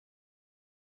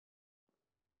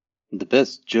The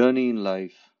best journey in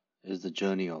life is the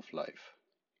journey of life.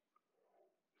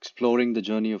 Exploring the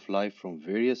journey of life from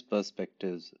various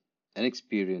perspectives and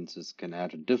experiences can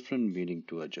add a different meaning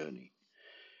to a journey.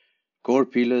 Core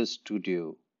Pillars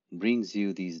Studio brings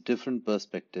you these different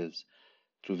perspectives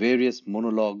through various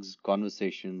monologues,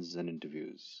 conversations, and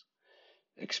interviews.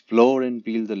 Explore and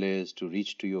peel the layers to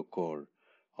reach to your core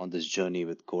on this journey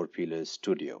with Core Pillars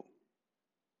Studio.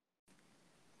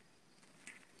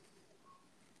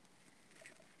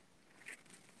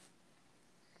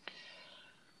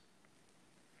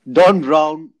 Don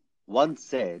Brown once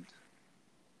said,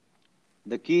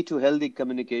 the key to healthy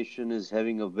communication is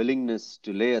having a willingness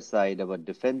to lay aside our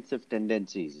defensive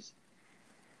tendencies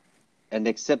and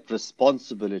accept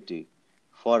responsibility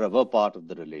for our part of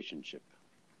the relationship.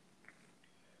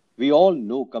 We all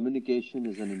know communication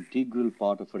is an integral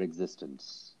part of our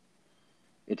existence.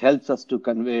 It helps us to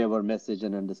convey our message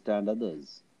and understand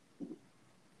others.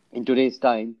 In today's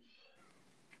time,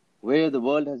 where the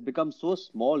world has become so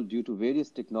small due to various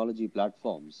technology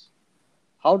platforms,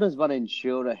 how does one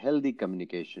ensure a healthy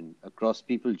communication across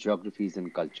people, geographies,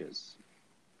 and cultures?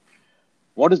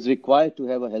 What is required to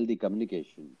have a healthy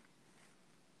communication?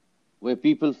 Where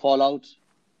people fall out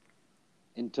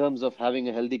in terms of having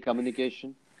a healthy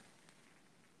communication?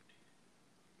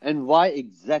 And why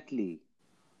exactly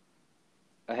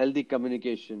a healthy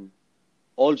communication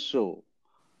also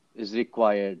is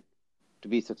required to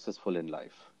be successful in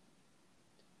life?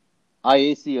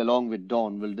 IAC, along with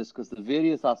Don, will discuss the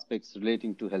various aspects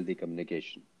relating to healthy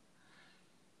communication.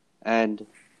 And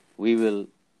we will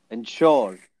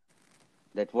ensure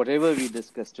that whatever we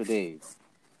discuss today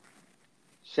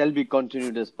shall be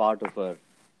continued as part of our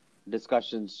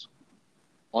discussions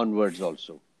onwards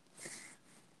also.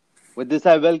 With this,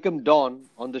 I welcome Don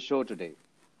on the show today.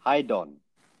 Hi, Don.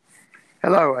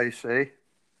 Hello, AC.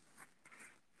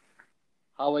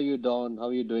 How are you, Don? How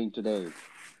are you doing today?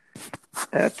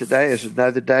 Today is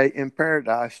another day in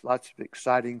paradise. Lots of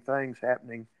exciting things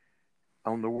happening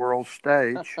on the world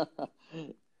stage.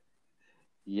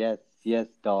 Yes,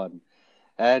 Don.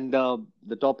 And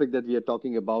the topic that we are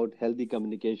talking about, healthy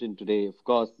communication today, of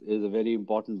course, is a very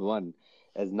important one,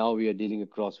 as now we are dealing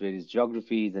across various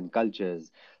geographies and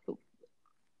cultures. So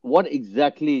what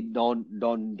exactly, Don,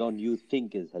 you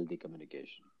think is healthy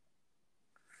communication?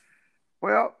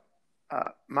 Well,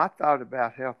 my thought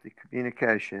about healthy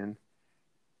communication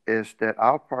is that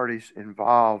all parties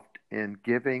involved in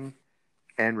giving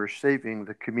and receiving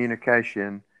the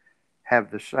communication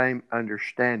have the same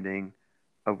understanding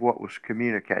of what was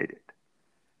communicated.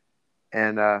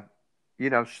 And,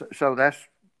 so that's,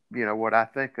 what I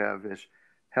think of as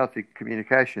healthy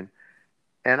communication.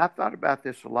 And I've thought about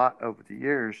this a lot over the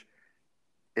years.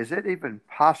 Is it even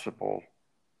possible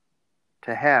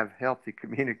to have healthy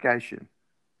communication?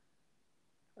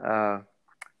 Uh,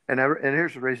 and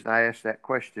here's the reason I asked that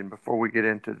question before we get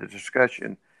into the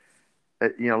discussion.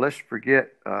 Let's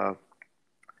forget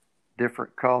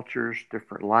different cultures,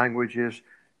 different languages,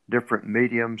 different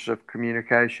mediums of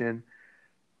communication.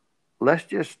 Let's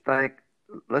just think,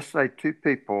 let's say two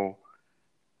people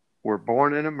were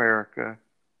born in America,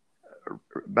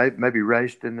 maybe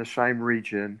raised in the same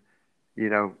region,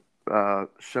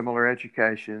 similar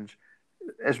educations,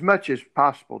 as much as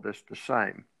possible, just the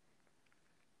same.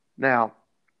 Now,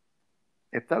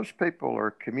 if those people are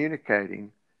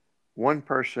communicating, one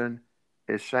person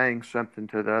is saying something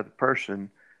to the other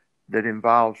person that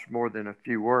involves more than a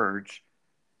few words,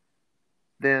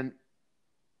 then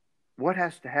what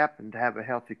has to happen to have a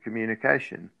healthy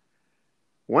communication?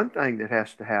 One thing that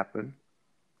has to happen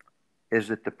is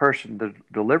that the person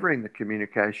delivering the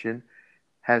communication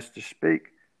has to speak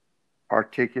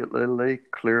articulately,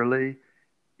 clearly,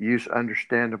 use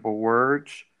understandable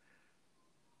words.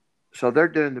 So they're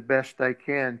doing the best they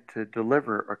can to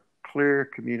deliver a clear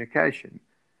communication.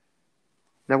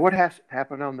 Now, what has to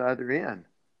happen on the other end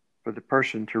for the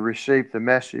person to receive the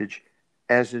message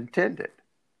as intended?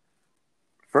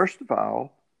 First of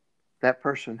all, that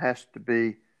person has to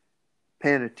be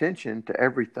paying attention to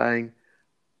everything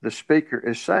the speaker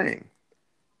is saying.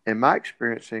 In my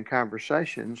experience in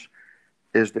conversations,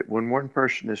 is that when one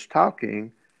person is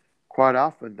talking, quite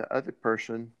often the other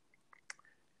person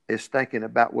is thinking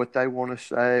about what they want to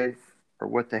say or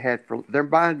what they had for their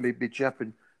mind may be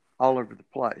jumping all over the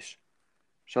place.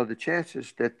 So the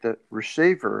chances that the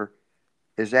receiver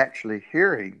is actually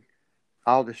hearing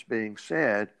all this being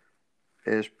said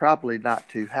is probably not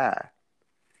too high.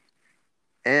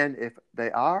 And if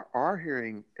they are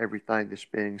hearing everything that's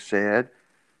being said,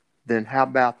 then how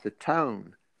about the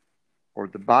tone or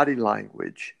the body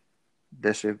language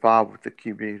that's involved with the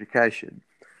communication?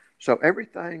 So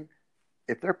everything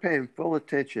if they're paying full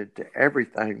attention to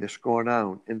everything that's going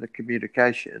on in the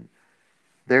communication,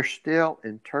 they're still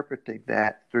interpreting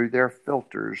that through their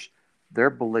filters, their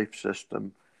belief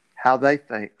system, how they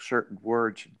think certain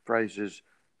words and phrases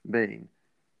mean.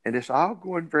 And it's all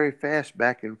going very fast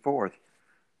back and forth.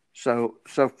 So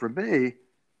for me,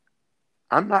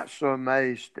 I'm not so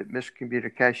amazed that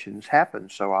miscommunications happen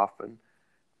so often.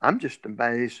 I'm just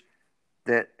amazed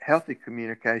that healthy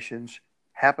communications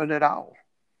happen at all.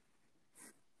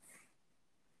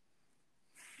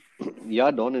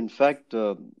 Yeah, Don. In fact,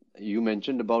 you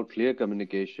mentioned about clear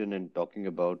communication and talking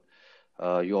about,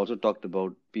 you also talked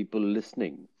about people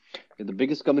listening. The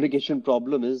biggest communication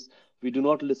problem is we do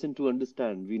not listen to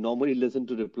understand. We normally listen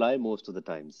to reply most of the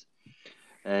times.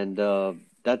 And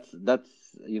that's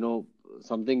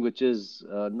something which is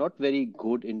not very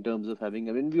good in terms of having.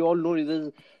 I mean, we all know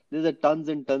there's a tons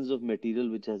and tons of material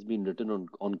which has been written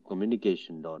on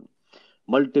communication, Don.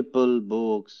 Multiple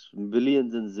books,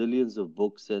 billions and zillions of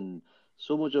books, and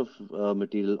so much of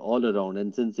material all around.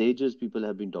 And since ages, people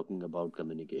have been talking about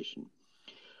communication.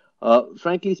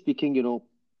 Frankly speaking,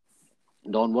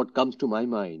 Don, what comes to my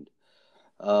mind?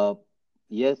 Uh,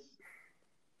 yes,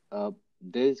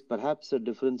 there's perhaps a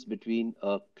difference between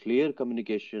a clear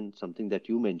communication, something that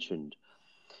you mentioned,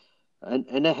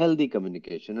 and a healthy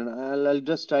communication. And I'll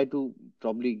just try to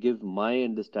probably give my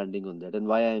understanding on that and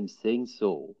why I am saying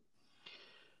so.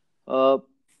 Uh,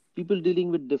 People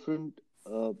dealing with different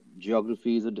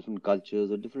geographies or different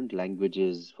cultures or different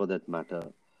languages for that matter,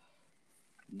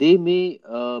 they may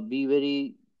be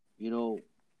very, you know,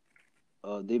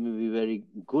 they may be very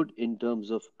good in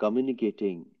terms of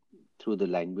communicating through the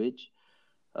language,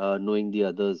 knowing the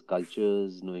other's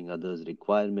cultures, knowing others'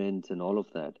 requirements, and all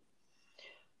of that.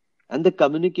 And the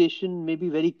communication may be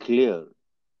very clear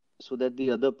so that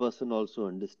the other person also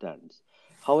understands.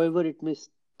 However, it may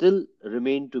still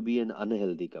remain to be an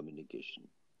unhealthy communication.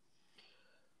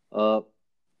 Uh,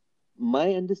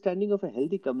 my understanding of a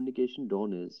healthy communication,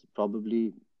 Don, is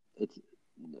probably it's,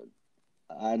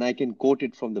 and I can quote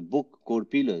it from the book Core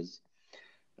Pillars,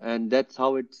 and that's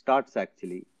how it starts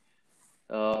actually.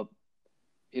 Uh,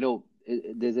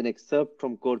 there's an excerpt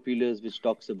from Core Pillars which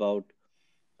talks about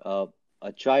uh,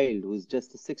 a child who's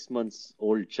just a 6 months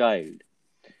old child,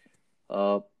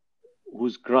 uh,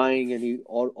 who's crying and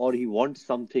or he wants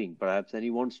something perhaps, and he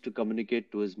wants to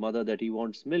communicate to his mother that he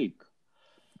wants milk.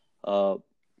 Uh,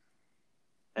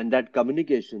 and that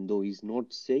communication, though he's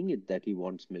not saying it that he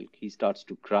wants milk, he starts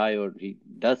to cry or he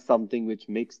does something which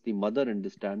makes the mother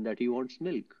understand that he wants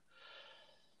milk.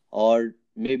 Or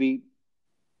maybe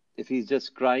if he's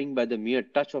just crying by the mere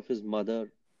touch of his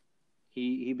mother,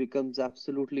 he becomes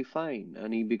absolutely fine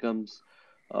and he becomes,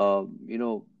 uh, you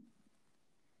know,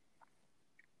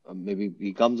 maybe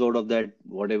he comes out of that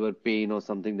whatever pain or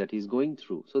something that he's going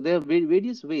through. So there are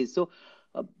various ways. So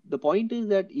the point is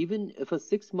that even if a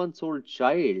 6 months old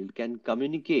child can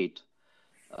communicate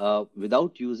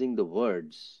without using the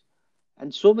words,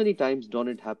 and so many times, Don,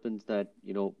 it happens that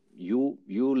you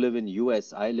live in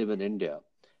US, I live in India.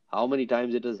 How many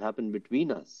times it has happened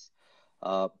between us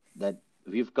that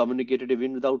we've communicated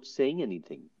even without saying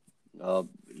anything.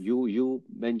 You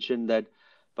mentioned that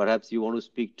perhaps you want to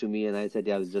speak to me, and I said,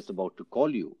 yeah, I was just about to call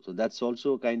you. So that's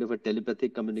also kind of a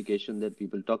telepathic communication that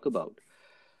people talk about.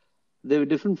 There are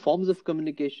different forms of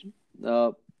communication,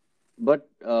 but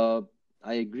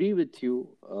I agree with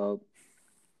you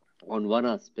on one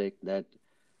aspect that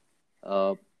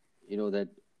uh, that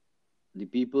the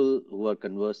people who are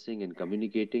conversing and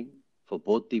communicating for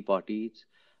both the parties,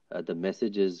 the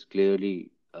message is clearly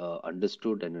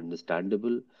understood and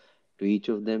understandable to each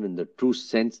of them in the true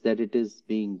sense that it is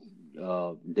being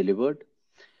delivered,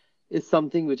 is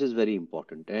something which is very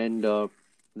important. And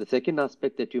the second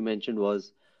aspect that you mentioned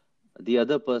was the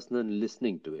other person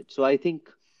listening to it. So I think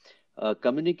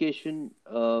communication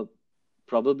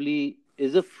probably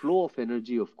is a flow of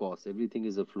energy, of course. Everything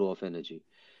is a flow of energy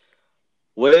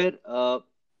where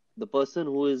the person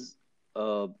who is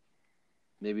uh,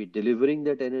 maybe delivering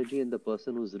that energy and the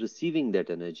person who's receiving that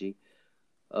energy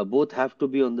both have to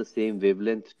be on the same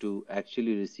wavelength to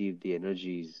actually receive the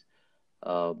energies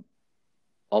uh,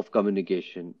 of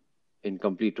communication in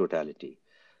complete totality.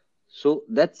 So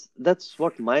that's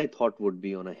what my thought would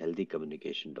be on a healthy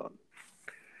communication, Don.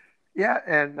 Yeah,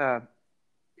 and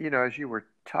as you were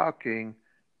talking,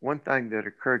 one thing that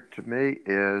occurred to me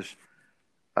is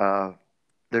uh,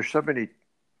 there's so many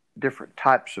different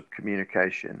types of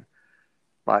communication.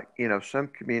 Like, some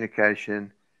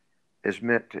communication is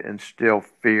meant to instill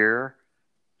fear,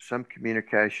 some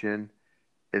communication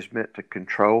is meant to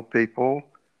control people,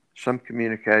 some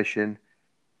communication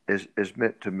is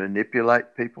meant to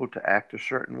manipulate people to act a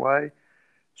certain way.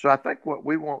 So I think what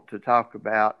we want to talk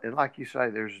about, and like you say,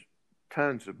 there's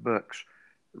tons of books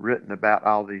written about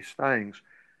all these things,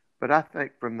 but I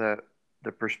think from the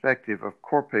perspective of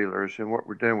corp healers and what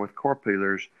we're doing with corp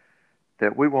healers,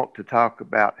 that we want to talk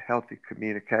about healthy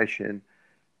communication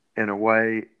in a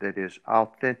way that is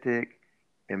authentic,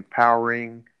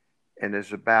 empowering, and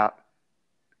is about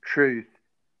truth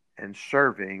and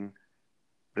serving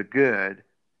the good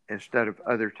instead of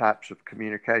other types of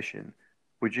communication.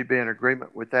 Would you be in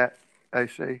agreement with that,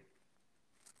 AC?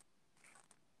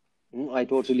 I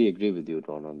totally agree with you,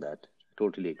 Don, on that.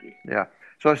 Totally agree. Yeah.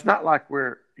 So it's not like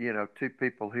we're, two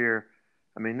people here.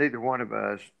 I mean, neither one of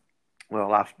us,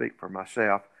 well, I speak for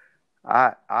myself.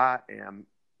 I am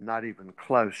not even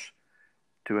close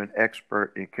to an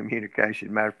expert in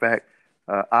communication. Matter of fact,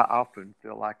 I often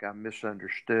feel like I'm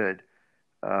misunderstood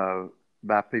uh,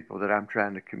 by people that I'm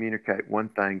trying to communicate one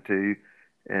thing to,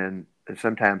 and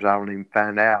sometimes I don't even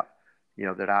find out,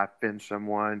 that I offend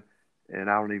someone, and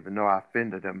I don't even know I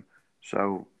offended them.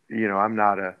 So, I'm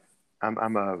not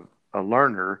I'm a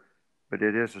learner, but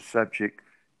it is a subject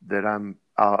that I'm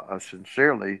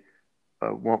sincerely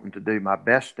wanting to do my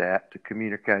best at to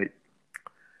communicate,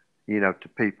 to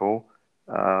people.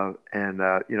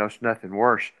 It's nothing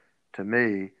worse to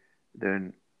me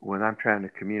than when I'm trying to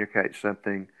communicate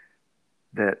something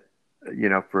that,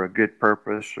 for a good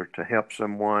purpose or to help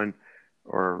someone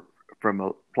or from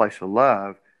a place of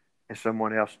love, and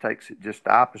someone else takes it just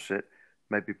the opposite,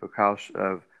 maybe because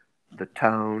of the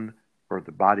tone or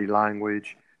the body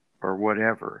language or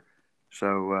whatever.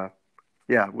 So,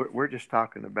 yeah, we're just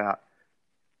talking about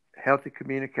healthy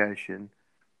communication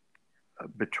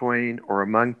between or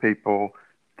among people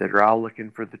that are all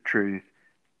looking for the truth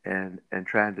and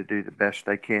trying to do the best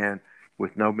they can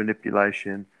with no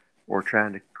manipulation or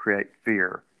trying to create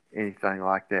fear, anything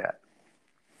like that.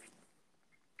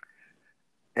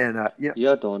 And yeah,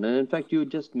 Yeah, Don. And in fact, you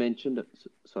just mentioned,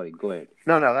 sorry, go ahead.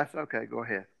 no, that's okay. Go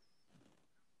ahead.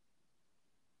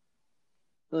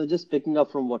 Just picking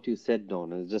up from what you said,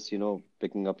 Don, is just,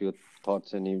 picking up your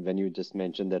thoughts. And when you just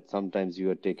mentioned that sometimes you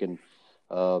are taken,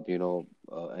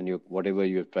 and whatever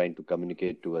you're trying to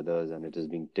communicate to others and it is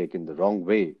being taken the wrong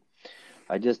way.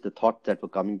 The thoughts that were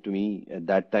coming to me at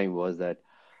that time was that,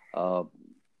 uh,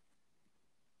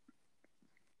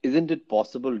 isn't it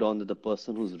possible, Don, that the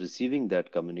person who's receiving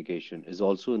that communication is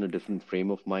also in a different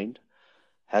frame of mind,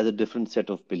 has a different set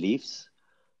of beliefs,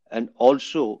 and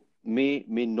also may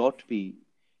not be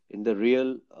in the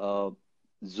real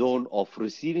zone of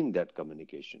receiving that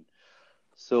communication.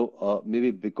 So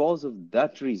maybe because of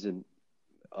that reason,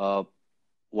 uh,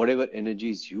 whatever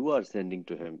energies you are sending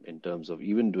to him in terms of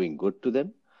even doing good to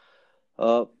them,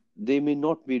 uh, they may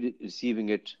not be receiving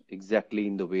it exactly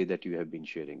in the way that you have been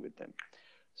sharing with them.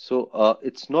 So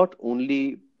it's not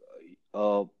only,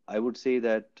 I would say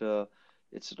that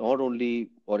it's not only,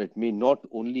 or it may not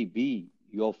only be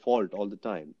your fault all the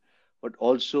time, but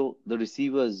also the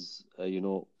receiver's,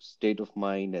 state of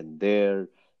mind and their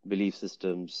belief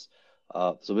systems.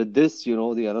 So with this, the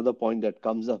another point that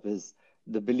comes up is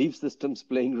the belief systems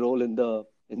playing role in the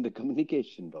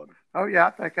communication, Don. Oh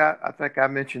yeah, I think I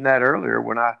mentioned that earlier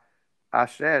when I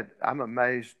said I'm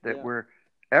amazed that Yeah. we're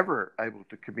ever able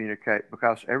to communicate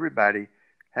because everybody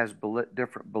has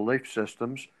different belief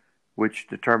systems, which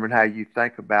determine how you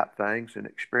think about things and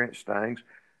experience things.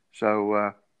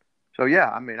 So, so yeah,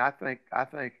 I mean, I think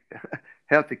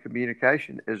healthy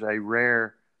communication is a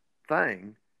rare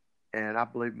thing, and I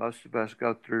believe most of us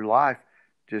go through life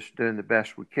just doing the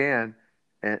best we can,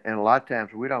 and a lot of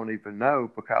times we don't even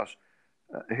know because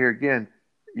here again,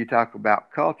 you talk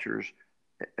about cultures.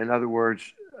 In other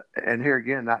words, and here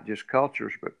again, not just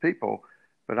cultures, but people.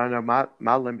 But I know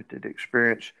my limited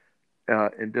experience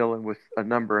in dealing with a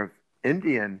number of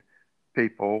Indian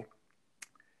people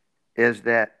is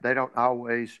that they don't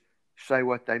always say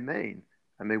what they mean.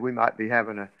 I mean, we might be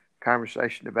having a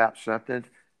conversation about something,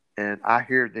 and I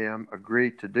hear them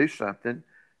agree to do something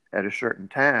at a certain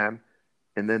time,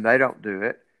 and then they don't do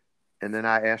it, and then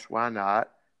I ask why not,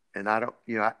 and I don't,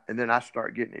 and then I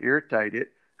start getting irritated,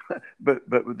 but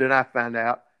then I find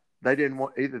out they didn't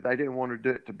want to do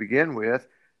it to begin with,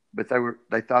 but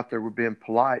they thought they were being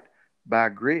polite by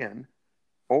agreeing,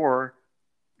 or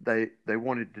they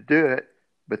wanted to do it,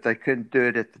 but they couldn't do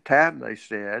it at the time they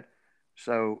said.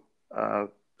 So uh,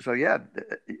 so yeah,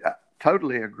 I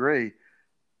totally agree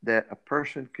that a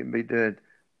person can be doing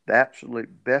the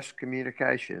absolute best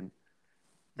communication,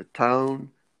 the tone,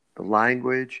 the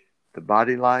language, the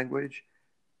body language,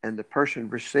 and the person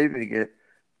receiving it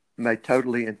may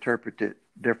totally interpret it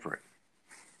different.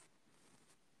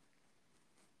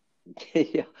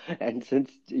 Yeah, and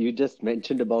since you just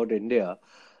mentioned about India,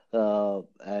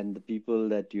 and the people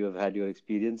that you have had your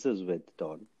experiences with,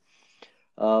 Don.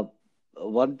 Uh,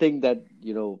 One thing that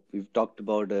we've talked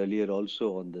about earlier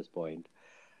also on this point,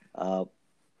 uh,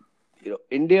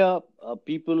 India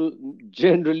people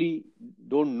generally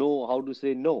don't know how to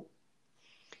say no.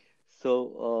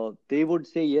 So they would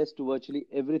say yes to virtually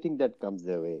everything that comes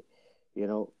their way, you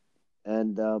know.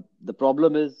 And the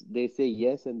problem is they say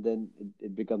yes, and then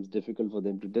it becomes difficult for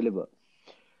them to deliver.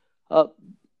 Uh,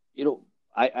 you know,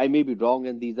 I may be wrong,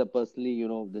 and these are personally,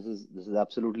 this is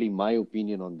absolutely my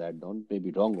opinion on that. Don may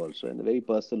be wrong also, and a very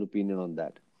personal opinion on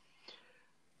that.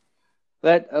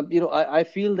 But I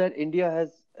feel that India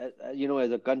has,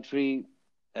 as a country,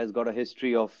 has got a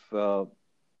history of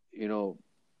you know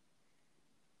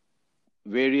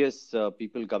various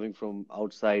people coming from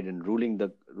outside and ruling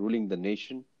the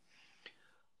nation.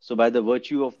 So by the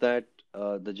virtue of that,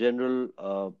 the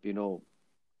general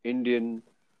Indian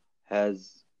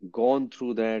has gone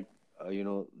through that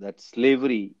that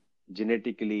slavery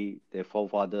genetically. Their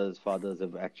forefathers fathers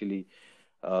have actually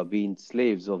been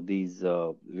slaves of these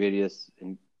various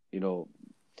you know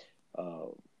uh,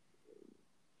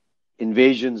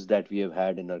 invasions that we have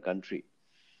had in our country,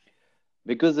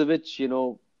 because of which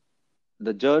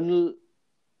the journal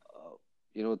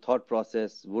thought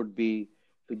process would be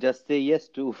to just say yes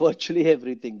to virtually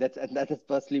everything. That is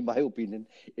personally my opinion.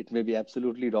 It may be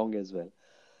absolutely wrong as well.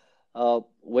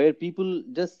 Where people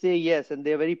just say yes, and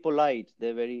they're very polite,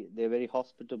 they're very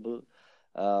hospitable,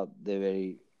 they're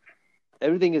very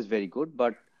everything is very good,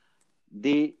 but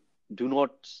they do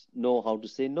not know how to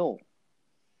say no.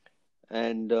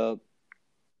 And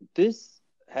this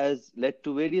has led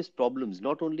to various problems,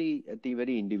 not only at the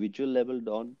very individual level,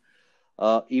 Don,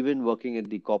 even working at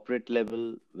the corporate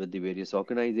level with the various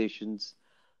organizations.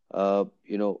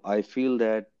 I feel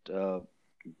that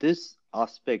this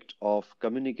aspect of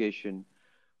communication,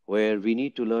 where we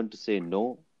need to learn to say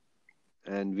no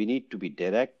and we need to be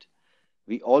direct,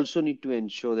 we also need to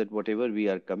ensure that whatever we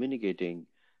are communicating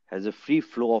has a free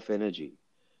flow of energy.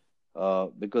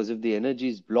 Because if the energy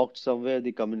is blocked somewhere,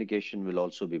 the communication will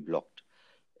also be blocked.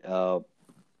 Uh,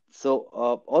 so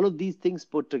all of these things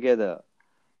put together,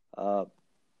 uh,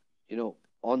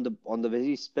 on the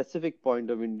very specific point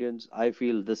of Indians, I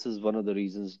feel this is one of the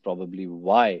reasons probably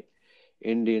why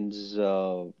Indians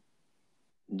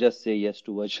just say yes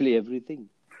to virtually everything.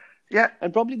 Yeah.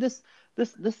 And probably this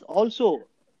also,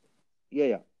 yeah,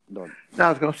 yeah, Don. No, I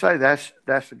was going to say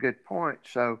that's a good point.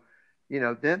 So,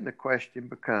 then the question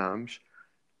becomes,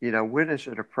 when is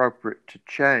it appropriate to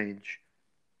change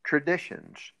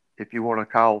traditions? If you want to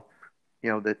call,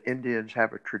 that Indians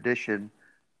have a tradition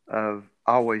of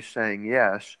always saying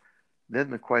yes, then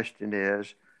the question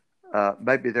is,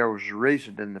 maybe there was a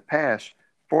reason in the past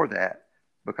for that,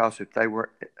 because if they were,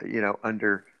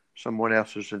 under someone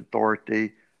else's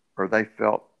authority, or they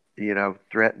felt,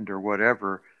 threatened or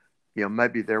whatever,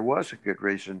 maybe there was a good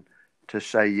reason to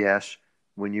say yes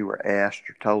when you were asked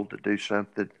or told to do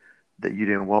something that you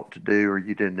didn't want to do or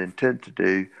you didn't intend to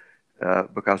do,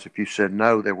 because if you said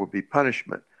no, there would be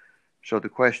punishment. So the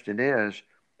question is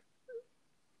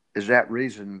that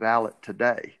reason valid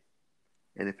today?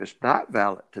 And if it's not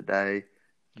valid today,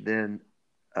 then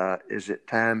is it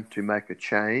time to make a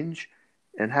change?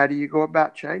 And how do you go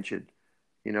about changing?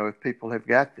 If people have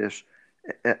got this,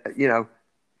 you know,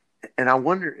 and I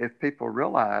wonder if people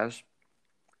realize,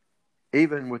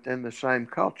 even within the same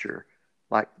culture,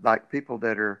 like people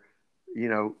that are, you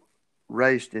know,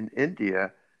 raised in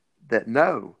India, that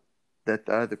know that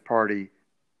the other party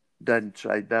doesn't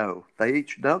say no. They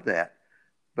each know that,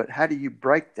 but how do you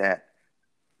break that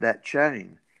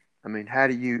chain? I mean, how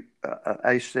do you,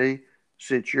 AC,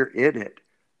 since you're in it,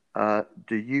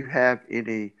 do you have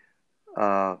any,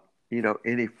 uh,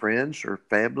 any friends or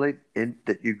family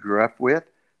that you grew up with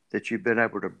that you've been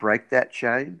able to break that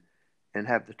chain and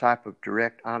have the type of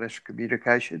direct, honest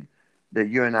communication that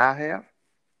you and I have?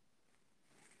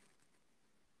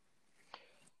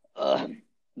 Uh,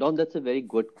 Don, that's a very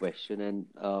good question, and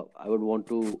I would want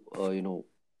to,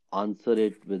 answer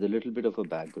it with a little bit of a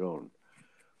background.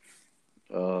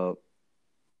 Uh,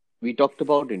 we talked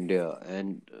about India,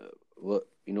 and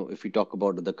if we talk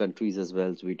about other countries as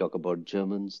well, so we talk about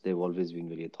Germans. They've always been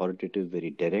very authoritative,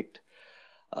 very direct.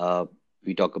 Uh,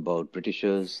 we talk about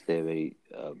Britishers. They're very,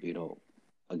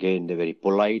 again, they're very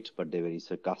polite, but they're very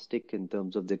sarcastic in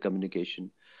terms of their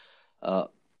communication. Uh,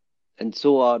 and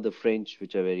so are the French,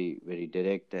 which are very, very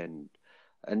direct, and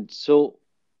so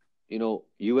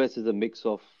US is a mix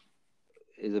of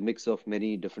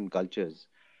many different cultures.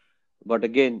 But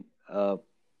again,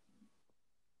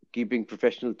 keeping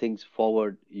professional things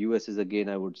forward, US is again,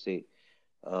 I would say,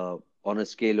 on a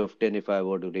scale of 10, if I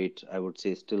were to rate, I would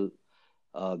say still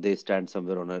they stand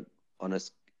somewhere on a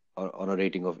s- on a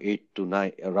rating of 8 to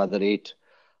 9, or rather 8,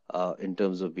 in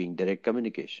terms of being direct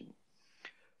communication.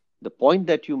 The point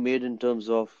that you made in terms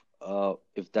of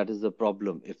if that is a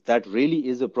problem, if that really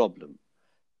is a problem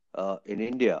in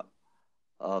India,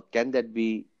 can that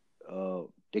be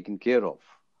taken care of?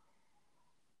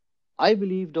 I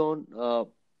believed on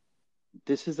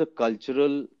this is a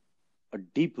cultural, a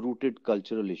deep-rooted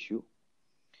cultural issue.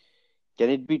 Can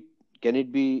it be can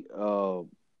it be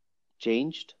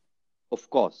changed? Of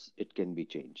course, it can be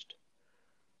changed.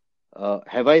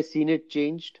 Have I seen it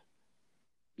changed?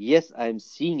 Yes, I am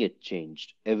seeing it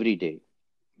changed every day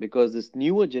because this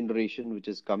newer generation which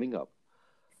is coming up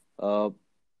uh,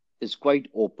 is quite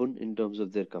open in terms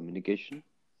of their communication.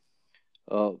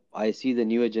 I see the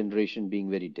newer generation being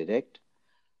very direct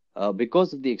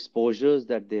because of the exposures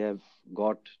that they have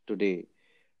got today.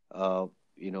 Uh,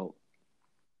 you know,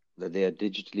 that they are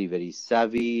digitally very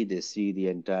savvy. They see the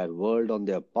entire world on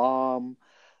their palm.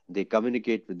 They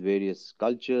communicate with various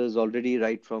cultures already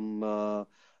right from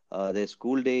their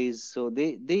school days. So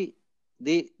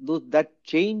that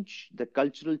change, the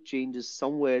cultural change, is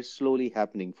somewhere slowly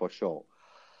happening for sure.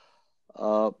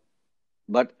 Uh,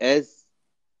 but as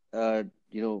uh,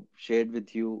 shared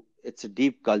with you, it's a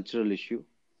deep cultural issue,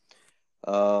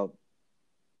 uh,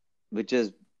 which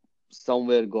has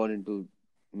somewhere gone into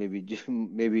maybe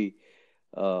maybe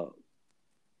uh,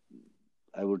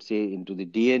 I would say into the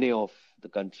DNA of the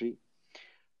country.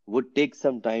 Would take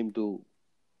some time to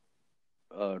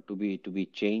be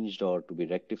changed or to be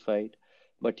rectified.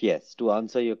 But yes, to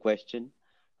answer your question,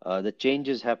 the change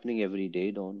is happening every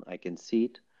day, Don. I can see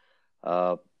it.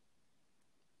 Uh,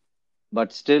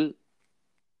 but still,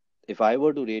 if I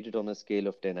were to rate it on a scale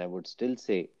of 10, I would still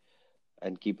say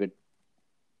and keep it,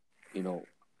 you know,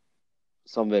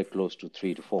 somewhere close to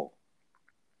 3 to 4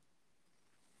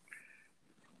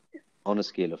 on a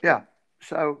scale of Yeah. 10.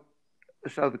 So,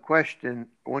 so the question,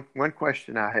 one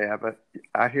question I have,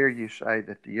 I hear you say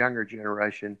that the younger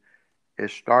generation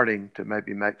is starting to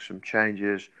maybe make some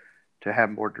changes to have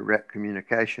more direct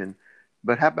communication.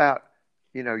 But how about,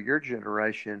 your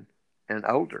generation and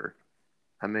older?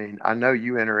 I mean, I know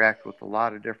you interact with a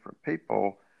lot of different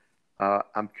people.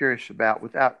 I'm curious about,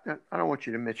 I don't want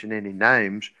you to mention any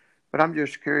names, but I'm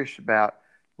just curious about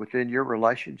within your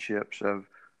relationships of,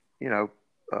 you know,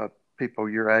 uh, people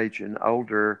your age and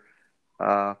older,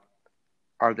 uh,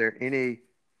 are there any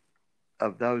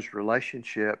of those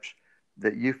relationships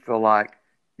that you feel like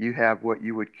you have what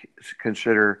you would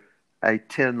consider a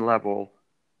 10 level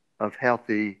of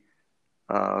healthy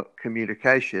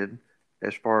communication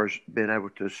as far as being able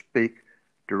to speak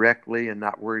directly and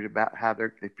not worried about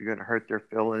if you're going to hurt their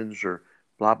feelings or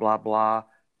blah blah blah,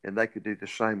 and they could do the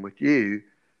same with you.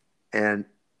 And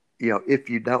if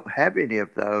you don't have any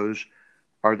of those,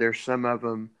 are there some of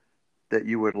them that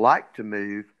you would like to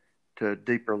move to a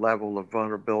deeper level of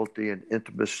vulnerability and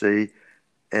intimacy?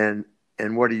 And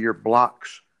what are your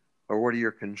blocks or what are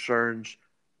your concerns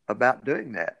about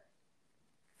doing that?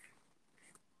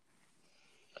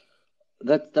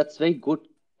 That's very good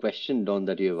question, Don,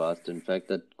 that you have asked. In fact,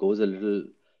 that goes a little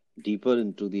deeper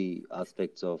into the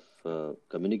aspects of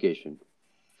communication.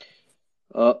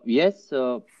 Yes,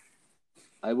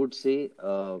 I would say,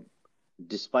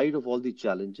 despite of all the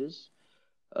challenges,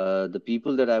 the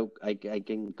people that I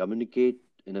can communicate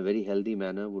in a very healthy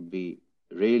manner would be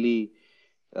really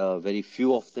very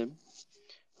few of them.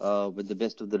 With the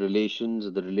best of the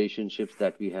relations, the relationships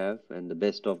that we have, and the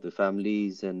best of the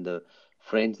families and the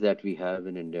friends that we have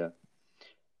in India.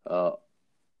 Uh,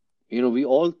 we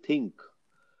all think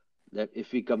that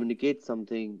if we communicate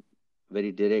something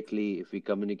very directly, if we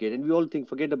communicate, and we all think,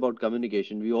 forget about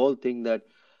communication, we all think that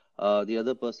the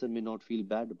other person may not feel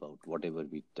bad about whatever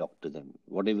we talk to them,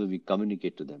 whatever we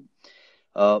communicate to them.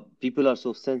 People are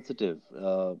so sensitive.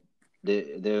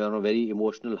 They are on a very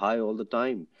emotional high all the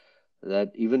time.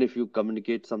 That even if you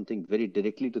communicate something very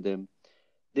directly to them,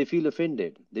 they feel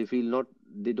offended. They feel not.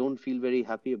 They don't feel very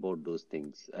happy about those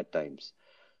things at times.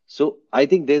 So I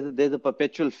think there's a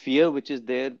perpetual fear which is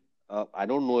there. I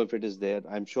don't know if it is there.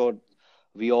 I'm sure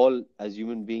we all, as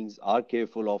human beings, are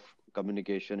careful of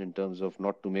communication in terms of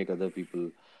not to make other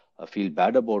people feel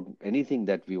bad about anything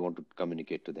that we want to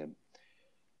communicate to them.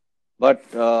 But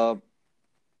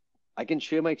I can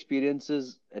share my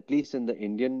experiences, at least in the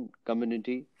Indian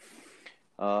community,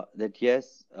 that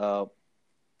yes, the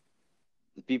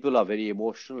people are very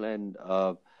emotional, and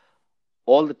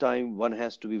all the time one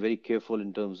has to be very careful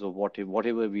in terms of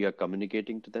whatever we are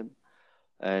communicating to them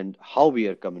and how we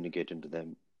are communicating to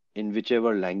them in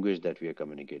whichever language that we are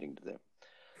communicating to them.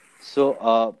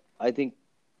 So I think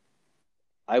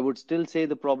I would still say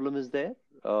the problem is there.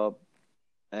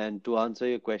 And to answer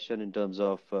your question in terms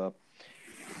of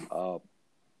uh,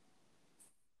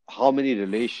 how many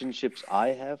relationships I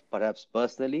have, perhaps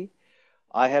personally,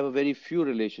 I have a very few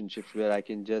relationships where I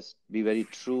can just be very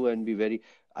true and be very,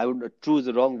 I would not, true is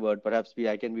the wrong word, perhaps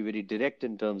I can be very direct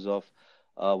in terms of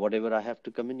whatever I have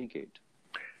to communicate.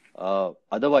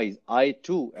 Otherwise, I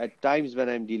too, at times when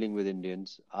I'm dealing with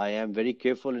Indians, I am very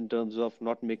careful in terms of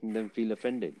not making them feel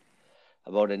offended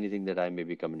about anything that I may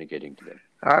be communicating to them.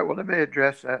 All right, well, let me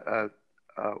address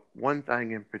one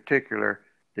thing in particular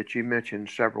that you mentioned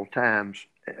several times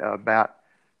about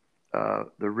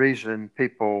the reason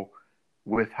people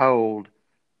withhold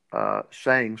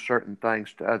saying certain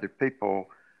things to other people.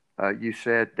 You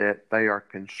said that they are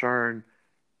concerned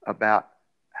about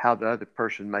how the other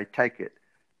person may take it,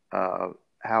 uh,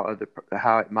 how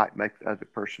it might make the other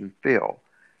person feel,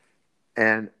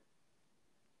 and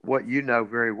what you know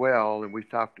very well, and we've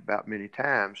talked about many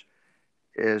times,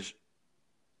 is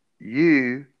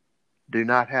you do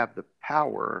not have the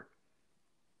power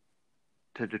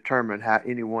to determine how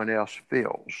anyone else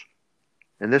feels.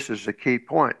 And this is a key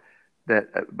point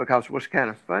that because what's kind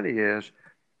of funny is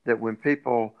that when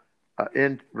people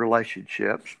end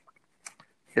relationships,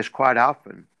 it's quite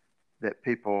often that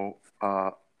people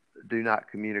do not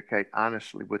communicate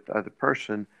honestly with the other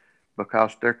person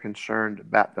because they're concerned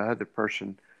about the other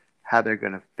person, how they're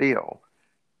going to feel.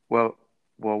 Well,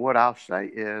 what I'll say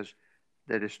is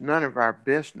that it's none of our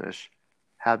business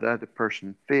how the other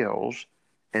person feels,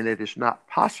 and it is not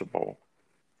possible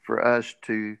for us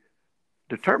to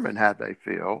determine how they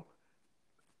feel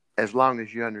as long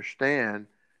as you understand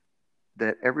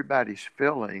that everybody's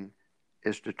feeling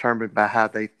is determined by how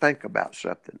they think about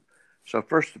something. So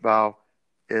first of all,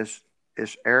 it's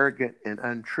arrogant and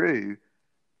untrue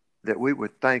that we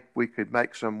would think we could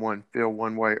make someone feel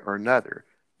one way or another.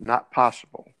 Not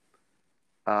possible.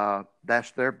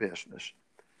 That's their business.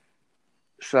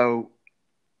 So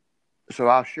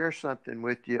I'll share something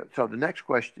with you. So the next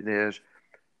question is,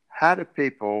 how do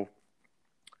people,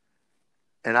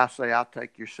 and I say I'll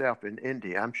take yourself in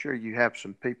India. I'm sure you have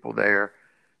some people there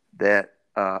that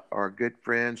are good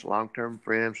friends, long-term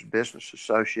friends, business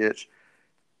associates,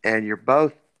 and you're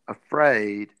both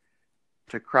afraid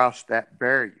to cross that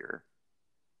barrier.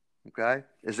 Okay?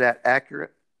 Is that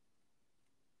accurate?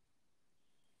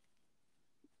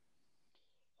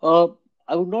 Uh,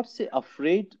 I would not say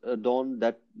afraid, Don.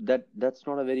 That's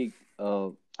not a very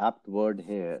apt word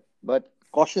here. But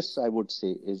cautious, I would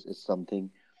say, is something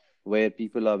where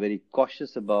people are very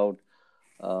cautious about,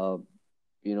 uh,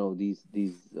 these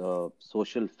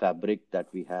social fabric that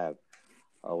we have,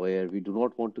 where we do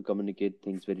not want to communicate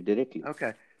things very directly.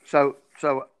 Okay. So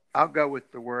I'll go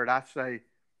with the word. I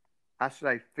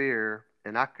say fear,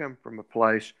 and I come from a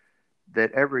place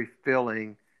that every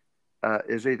feeling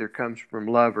is either comes from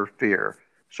love or fear.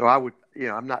 So I would,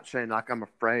 I'm not saying like I'm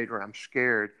afraid or I'm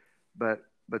scared, but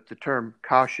the term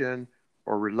caution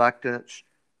or reluctance,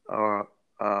 or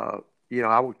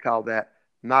I would call that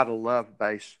not a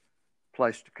love-based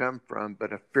place to come from,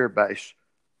 but a fear-based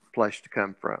place to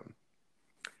come from.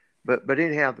 But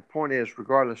anyhow, the point is,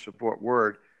 regardless of what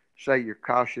word, say you're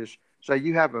cautious, say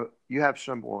you have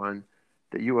someone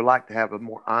that you would like to have a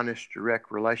more honest,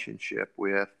 direct relationship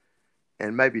with,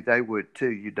 and maybe they would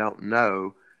too. You don't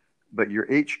know, but you're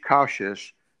each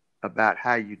cautious about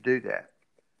how you do that.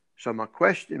 So my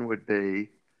question would be,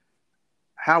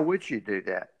 how would you do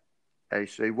that,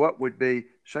 AC? What would be,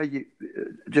 say you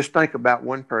just think about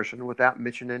one person without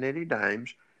mentioning any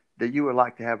names that you would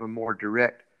like to have a more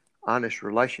direct, honest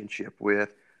relationship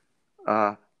with.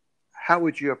 Uh, how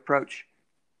would you approach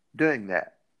doing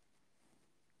that?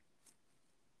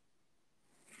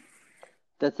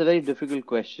 That's a very difficult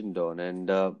question, Don,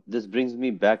 and this brings me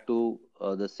back to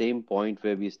the same point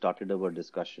where we started our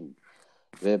discussion,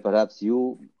 where perhaps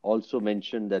you also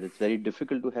mentioned that it's very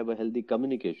difficult to have a healthy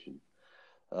communication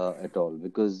at all,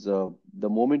 because the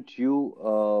moment you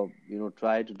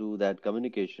try to do that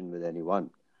communication with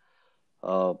anyone,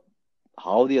 uh,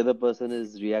 how the other person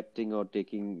is reacting or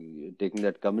taking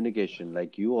that communication,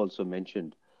 like you also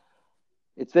mentioned,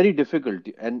 it's very difficult.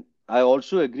 And I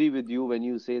also agree with you when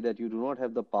you say that you do not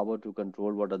have the power to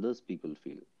control what others people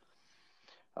feel,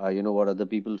 what other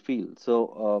people feel.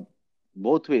 So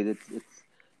both ways, it's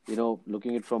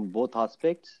looking at from both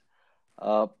aspects,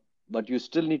 uh, but you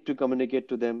still need to communicate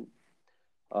to them,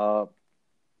 uh,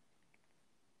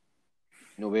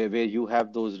 where you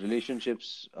have those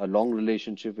relationships, a long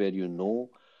relationship where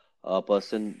a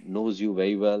person knows you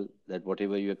very well, that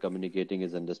whatever you are communicating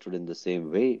is understood in the same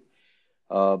way.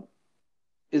 Uh,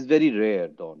 is very rare,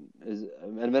 Don.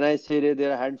 And when I say rare,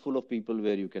 there are a handful of people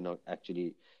where you cannot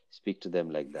actually speak to them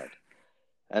like that.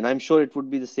 And I'm sure it would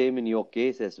be the same in your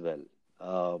case as well.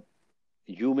 Uh,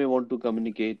 you may want to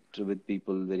communicate with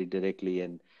people very directly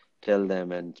and tell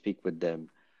them and speak with them.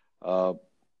 Uh,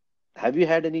 have you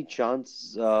had any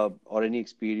chance or any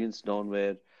experience, Don,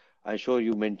 where I'm sure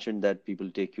you mentioned that people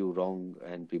take you wrong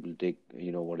and people take,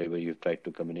 whatever you've tried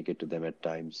to communicate to them at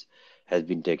times has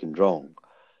been taken wrong.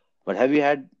 But have you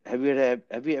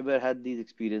ever had these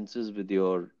experiences with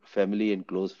your family and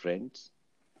close friends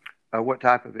What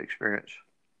type of experience?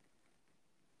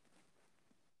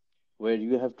 where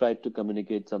you have tried to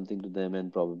communicate something to them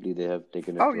and probably they have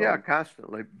taken Oh it yeah, wrong?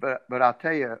 constantly. But I'll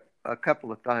tell you a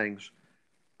couple of things.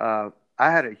 I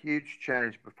had a huge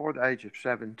change before the age of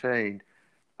 17.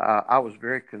 I was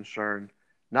very concerned,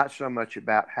 not so much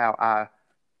about how I,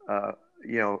 uh,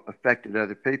 affected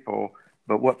other people,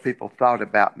 but what people thought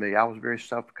about me. I was very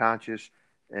self-conscious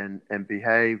and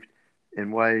behaved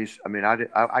in ways. I mean,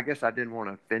 I guess I didn't want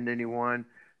to offend anyone.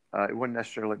 It wasn't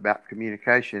necessarily about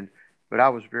communication, but I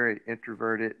was very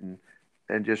introverted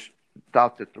and just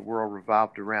thought that the world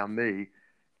revolved around me.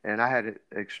 And I had an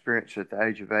experience at the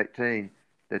age of 18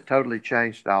 that totally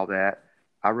changed all that.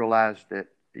 I realized that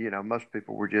most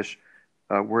people were just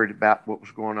worried about what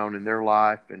was going on in their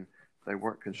life, and they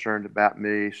weren't concerned about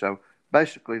me. So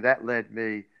basically, that led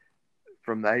me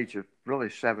from the age of really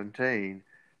 17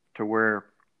 to where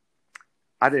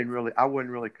I wasn't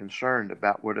really concerned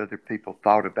about what other people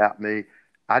thought about me.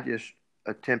 I just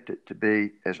attempted to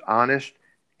be as honest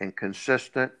and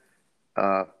consistent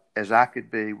uh, as I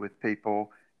could be with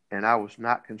people, and I was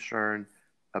not concerned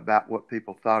about what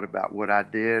people thought about what I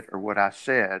did or what I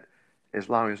said, as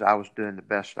long as I was doing the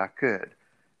best I could.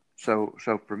 So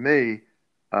for me,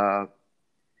 uh,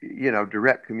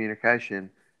 direct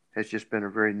communication has just been a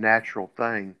very natural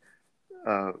thing,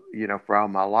 for all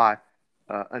my life.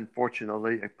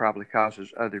 Unfortunately, it probably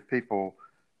causes other people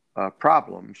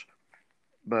problems.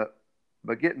 But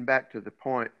getting back to the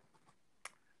point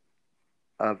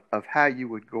of how you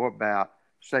would go about,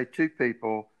 say, two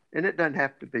people, and it doesn't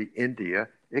have to be India.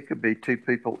 It could be two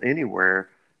people anywhere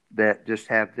that just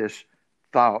have this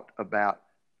thought about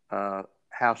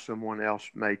how someone else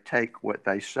may take what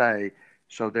they say.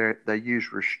 So they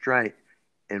use restraint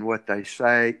in what they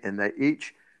say, and they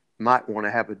each might want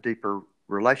to have a deeper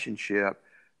relationship,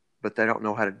 but they don't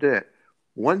know how to do it.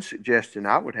 One suggestion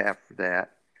I would have for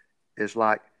that is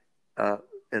like, uh,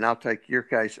 and I'll take your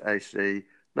case, AC.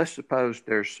 Let's suppose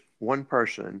there's one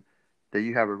person that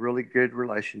you have a really good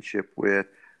relationship with,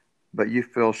 but you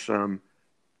feel some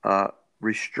uh,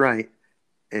 restraint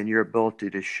in your ability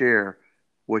to share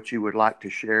what you would like to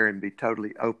share and be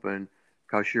totally open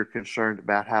because you're concerned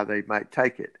about how they might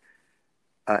take it.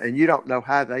 And you don't know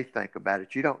how they think about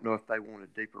it. You don't know if they want a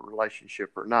deeper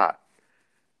relationship or not.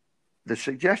 The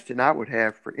suggestion I would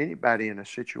have for anybody in a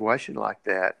situation like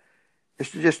that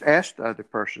is to just ask the other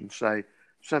person, say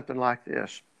something like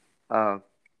this, uh,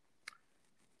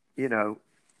 you know,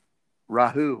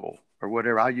 Rahul or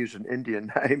whatever. I'll use an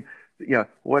Indian name,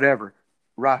 whatever.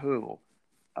 Rahul,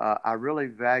 I really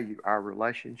value our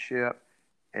relationship,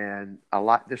 and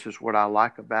this is what I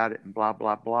like about it, and blah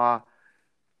blah blah.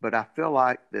 But I feel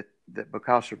like that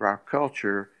because of our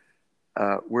culture,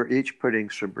 we're each putting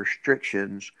some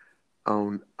restrictions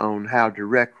on how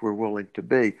direct we're willing to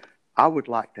be. I would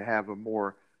like to have a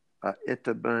more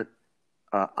intimate,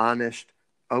 honest,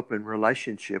 open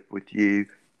relationship with you.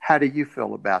 How do you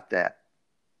feel about that?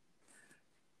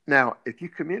 Now, if you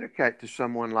communicate to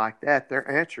someone like that, their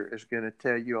answer is going to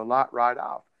tell you a lot right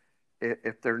off.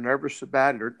 If they're nervous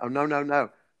about it, or oh no, no, no,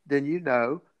 then you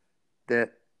know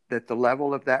that the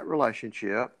level of that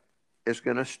relationship is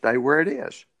going to stay where it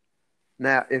is.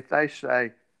 Now, if they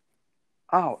say,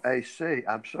 "Oh, AC,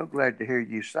 I'm so glad to hear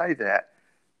you say that,"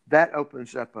 that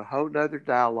opens up a whole nother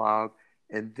dialogue,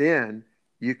 and then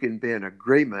you can be in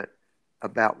agreement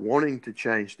about wanting to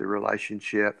change the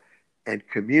relationship and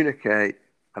communicate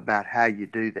about how you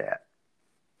do that.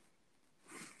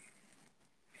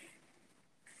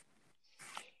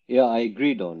 Yeah, I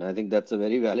agree, Don. I think that's a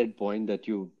very valid point that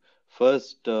you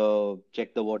first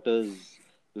check the waters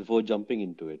before jumping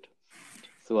into it.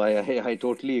 So I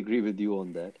totally agree with you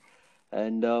on that.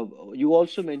 And you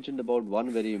also mentioned about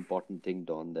one very important thing,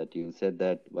 Don, that you said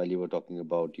that while you were talking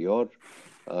about your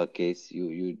case,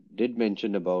 you did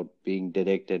mention about being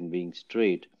direct and being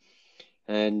straight.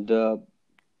 And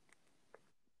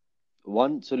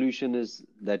one solution is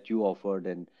that you offered,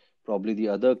 and probably the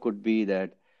other could be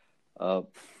that uh,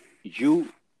 you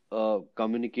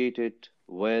communicate it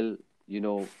well,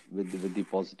 with the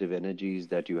positive energies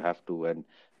that you have to and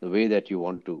the way that you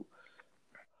want to.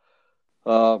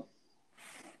 Uh,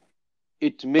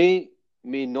 it may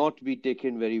not be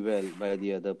taken very well by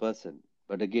the other person,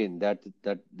 but again,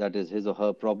 that is his or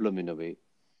her problem in a way.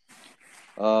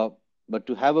 Uh, but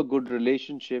to have a good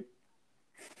relationship,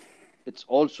 it's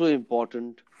also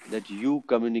important that you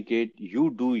communicate, you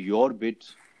do your bit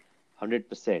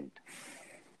 100%.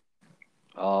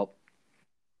 Uh,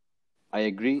 I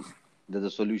agree that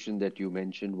the solution that you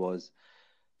mentioned was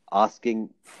asking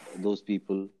those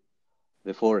people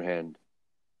beforehand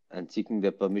and seeking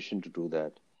their permission to do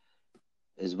that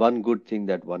is one good thing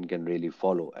that one can really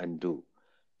follow and do,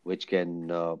 which can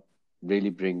really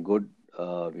bring good,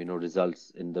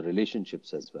 results in the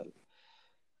relationships as well.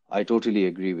 I totally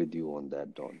agree with you on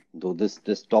that, Don. Though this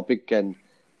topic can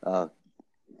uh,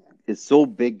 is so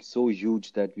big, so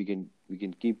huge that we can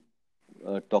keep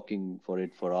talking for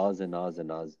it for hours and hours and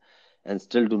hours, and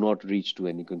still do not reach to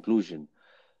any conclusion.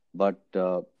 But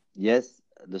yes,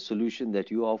 the solution that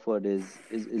you offered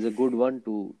is a good one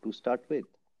to start with,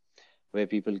 where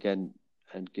people can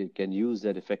use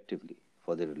that effectively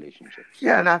for their relationships.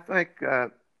 Yeah, and I think,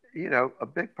 a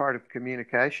big part of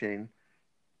communication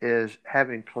is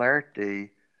having clarity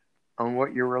on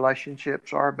what your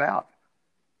relationships are about.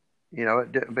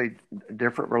 Be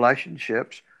different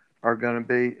relationships are going to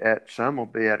be some will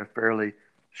be at a fairly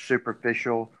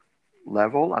superficial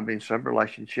level. I mean, some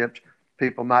relationships,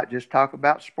 people might just talk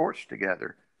about sports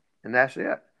together, and that's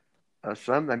it.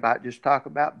 Some they might just talk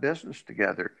about business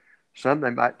together. Some they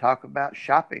might talk about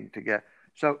shopping together.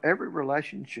 So every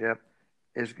relationship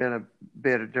is going to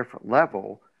be at a different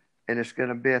level, and it's going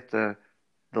to be at the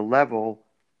level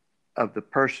of the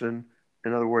person.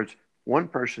 In other words, one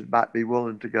person might be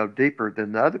willing to go deeper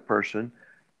than the other person,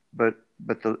 but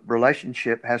the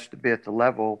relationship has to be at the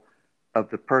level of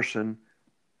the person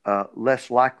less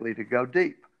likely to go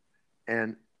deep.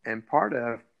 And and part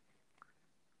of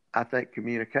I think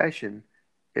communication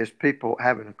is people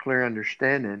having a clear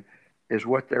understanding is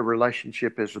what their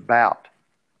relationship is about,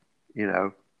 you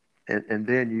know, and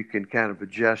then you can kind of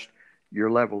adjust your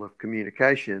level of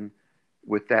communication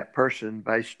with that person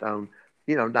based on,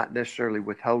 not necessarily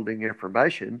withholding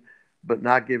information, but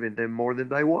not giving them more than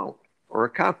they want or are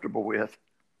comfortable with.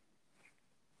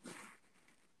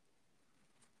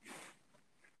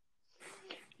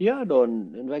 Yeah,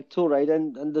 Don, in fact, so right,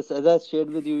 and this, as I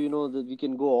shared with you, that we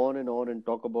can go on and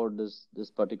talk about this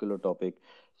particular topic.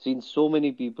 Seen so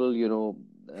many people,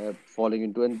 falling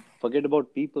into, and forget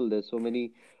about people. There's so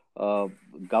many uh,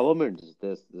 governments.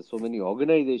 There's so many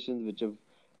organizations which have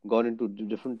gone into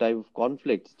different type of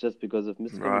conflicts just because of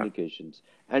Right. miscommunications.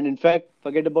 And in fact,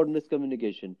 forget about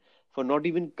miscommunication for not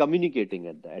even communicating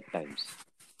at times.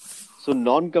 So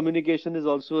non-communication is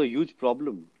also a huge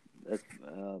problem, as,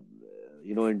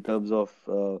 in terms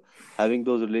of having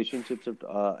those relationships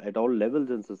at all levels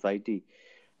in society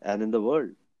and in the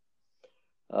world.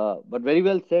 But very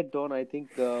well said, Don. I think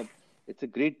it's a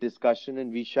great discussion,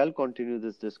 and we shall continue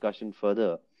this discussion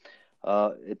further.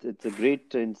 It's a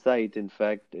great insight, in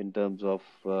fact, in terms of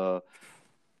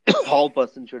how a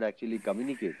person should actually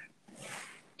communicate,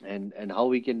 and how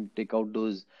we can take out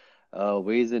those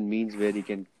ways and means where he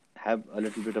can have a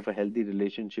little bit of a healthy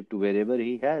relationship to wherever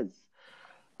he has.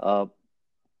 Uh,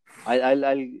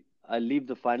 I'll leave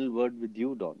the final word with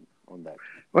you, Don, on that.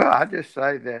 Well, I just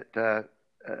say that,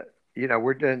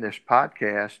 we're doing this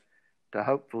podcast to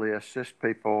hopefully assist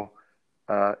people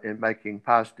in making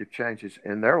positive changes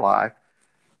in their life.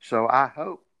 So I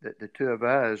hope that the two of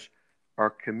us are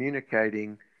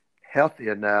communicating healthy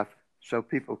enough so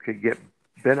people could get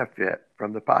benefit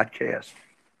from the podcast.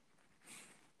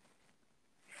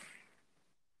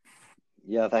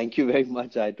 Yeah, thank you very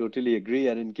much. I totally agree.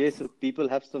 And in case if people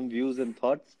have some views and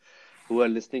thoughts who are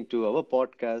listening to our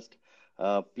podcast,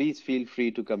 please feel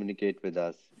free to communicate with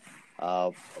us.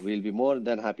 We'll be more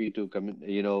than happy to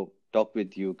talk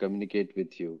with you, communicate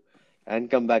with you, and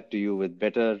come back to you with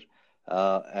better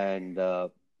and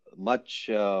much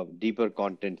deeper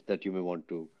content that you may want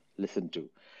to listen to.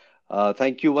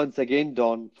 Thank you once again,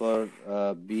 Don, for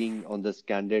being on this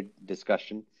candid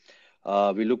discussion.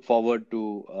 We look forward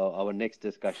to our next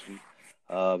discussion,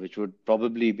 which would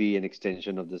probably be an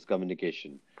extension of this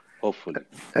communication, hopefully.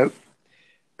 Oh,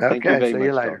 Thank you okay, very see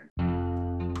you much, Don. later.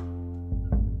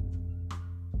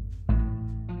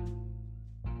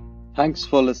 Thanks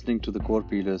for listening to the Core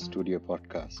Pillars Studio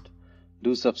podcast.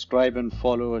 Do subscribe and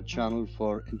follow our channel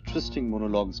for interesting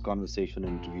monologues, conversation,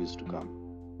 and interviews to come.